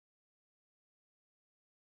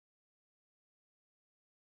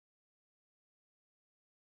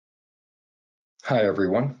Hi,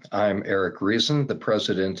 everyone. I'm Eric Reason, the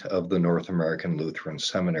president of the North American Lutheran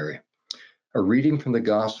Seminary. A reading from the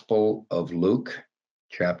Gospel of Luke,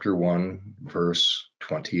 chapter 1, verse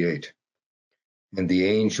 28. And the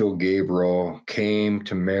angel Gabriel came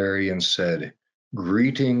to Mary and said,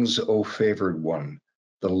 "Greetings, O favored one,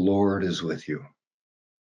 the Lord is with you."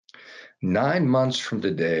 9 months from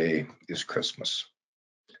today is Christmas.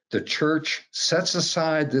 The church sets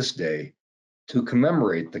aside this day to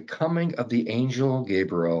commemorate the coming of the angel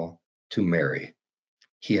Gabriel to Mary.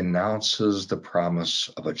 He announces the promise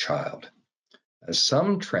of a child. As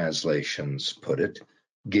some translations put it,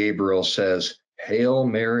 Gabriel says, "Hail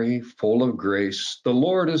Mary, full of grace, the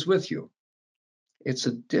Lord is with you." It's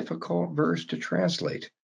a difficult verse to translate.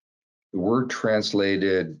 The word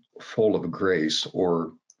translated full of grace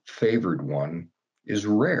or favored one is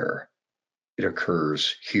rare. It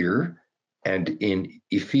occurs here and in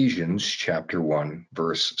Ephesians chapter 1,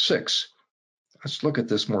 verse 6. Let's look at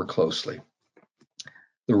this more closely.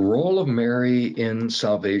 The role of Mary in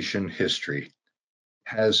salvation history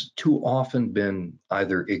has too often been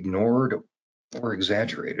either ignored or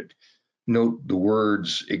exaggerated. Note the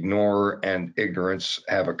words ignore and ignorance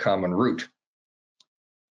have a common root.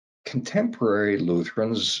 Contemporary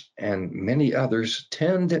Lutherans and many others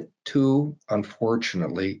tend to,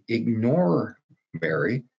 unfortunately, ignore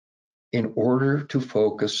Mary in order to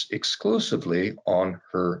focus exclusively on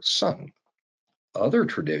her son. Other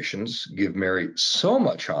traditions give Mary so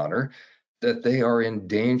much honor that they are in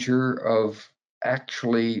danger of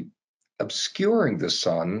actually obscuring the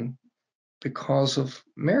son because of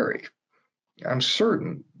Mary. I'm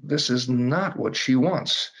certain this is not what she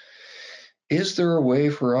wants. Is there a way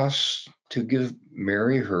for us to give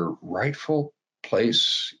Mary her rightful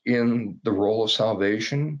place in the role of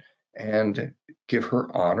salvation and give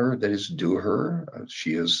her honor that is due her?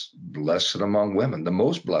 She is blessed among women, the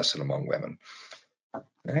most blessed among women.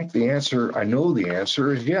 I know the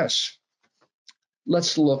answer is yes.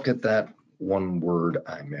 Let's look at that one word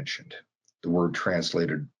I mentioned, the word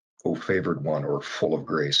translated, "O favored one," or "full of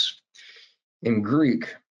grace." In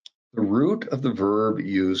Greek, the root of the verb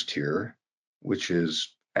used here, which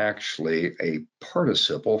is actually a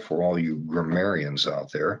participle for all you grammarians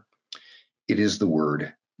out there, it is the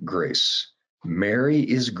word grace. Mary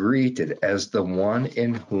is greeted as the one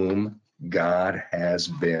in whom God has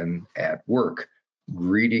been at work.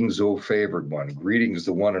 Greetings, O favored one. Greetings,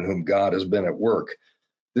 the one in whom God has been at work.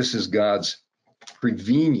 This is God's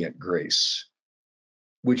prevenient grace,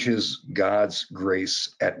 which is God's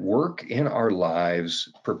grace at work in our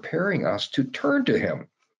lives, preparing us to turn to Him.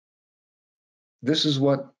 This is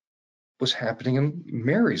what was happening in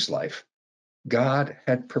Mary's life. God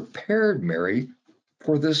had prepared Mary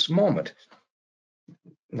for this moment.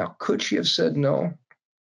 Now, could she have said no?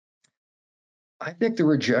 I think the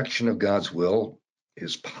rejection of God's will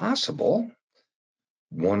is possible.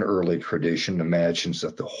 One early tradition imagines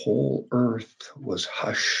that the whole earth was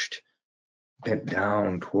hushed, bent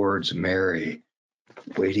down towards Mary,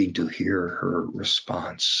 waiting to hear her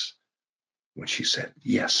response when she said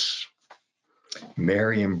yes.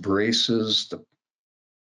 Mary embraces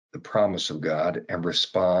the promise of God and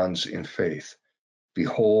responds in faith.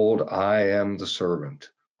 "Behold, I am the servant,"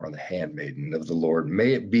 or the handmaiden of the Lord.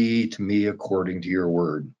 "May it be to me according to your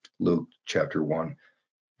word." Luke chapter 1,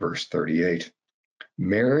 verse 38.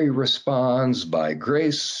 Mary responds by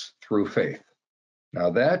grace through faith.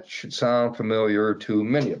 Now that should sound familiar to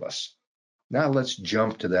many of us. Now let's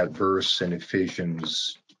jump to that verse in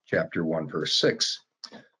Ephesians chapter 1, verse 6.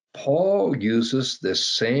 Paul uses this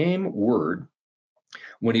same word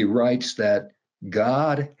when he writes that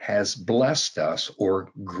God has blessed us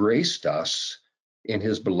or graced us in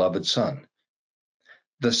his beloved Son.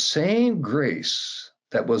 The same grace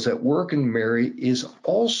that was at work in Mary is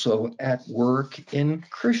also at work in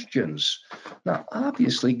Christians. Now,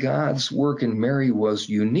 obviously, God's work in Mary was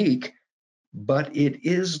unique, but it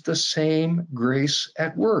is the same grace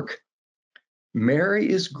at work. Mary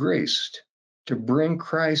is graced to bring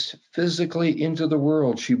Christ physically into the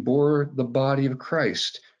world. She bore the body of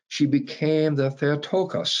Christ. She became the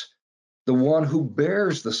Theotokos, the one who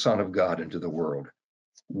bears the Son of God into the world.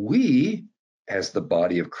 We, as the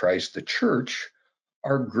body of Christ, the church,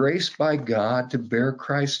 are graced by God to bear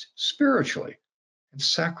Christ spiritually and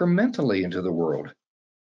sacramentally into the world.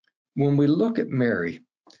 When we look at Mary,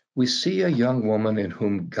 we see a young woman in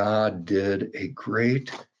whom God did a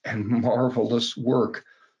great and marvelous work.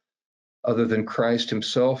 Other than Christ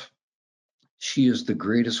himself, she is the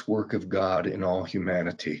greatest work of God in all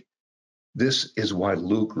humanity. This is why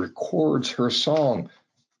Luke records her song.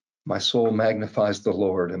 "My soul magnifies the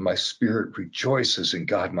Lord, and my spirit rejoices in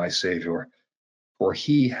God my Savior, for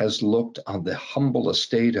he has looked on the humble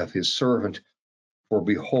estate of his servant. For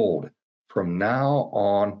behold, from now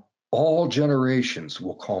on, all generations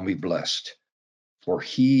will call me blessed. For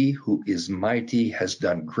he who is mighty has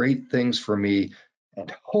done great things for me,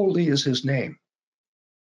 and holy is his name.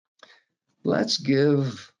 Let's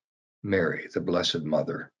give Mary, the Blessed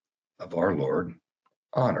Mother of our Lord,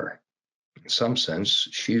 honor. In some sense,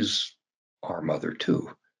 she's our mother too.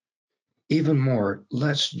 Even more,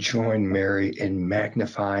 let's join Mary in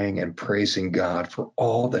magnifying and praising God for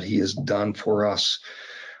all that he has done for us.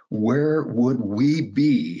 Where would we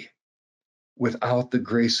be without the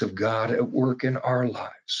grace of God at work in our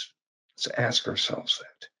lives? Let's ask ourselves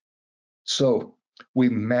that. So we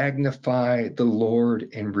magnify the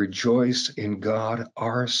Lord and rejoice in God,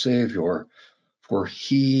 our Savior, for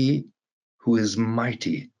he who is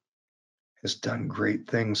mighty has done great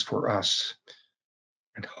things for us,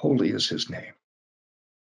 and holy is his name.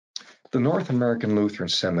 The North American Lutheran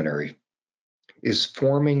Seminary is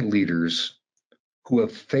forming leaders who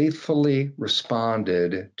have faithfully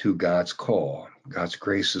responded to God's call. God's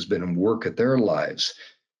grace has been at work at their lives,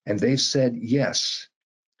 and they've said, yes,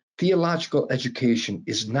 theological education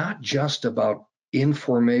is not just about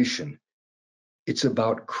information. It's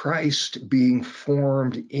about Christ being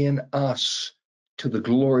formed in us to the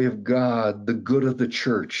glory of God, the good of the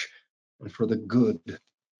church, and for the good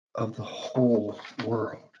of the whole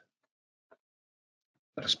world.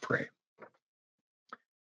 Let us pray.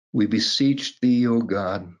 We beseech thee, O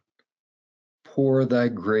God, pour thy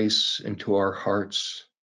grace into our hearts,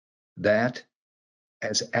 that,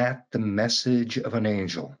 as at the message of an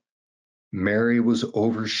angel, Mary was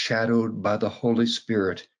overshadowed by the Holy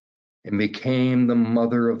Spirit and became the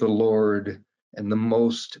mother of the Lord and the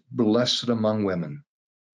most blessed among women,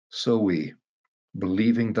 so we,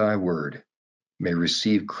 believing thy word, may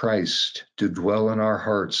receive Christ to dwell in our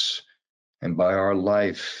hearts, and by our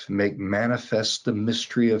life make manifest the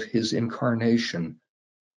mystery of his incarnation,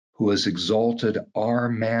 who has exalted our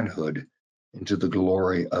manhood into the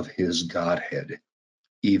glory of his Godhead,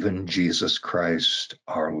 even Jesus Christ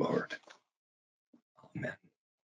our Lord. Amen.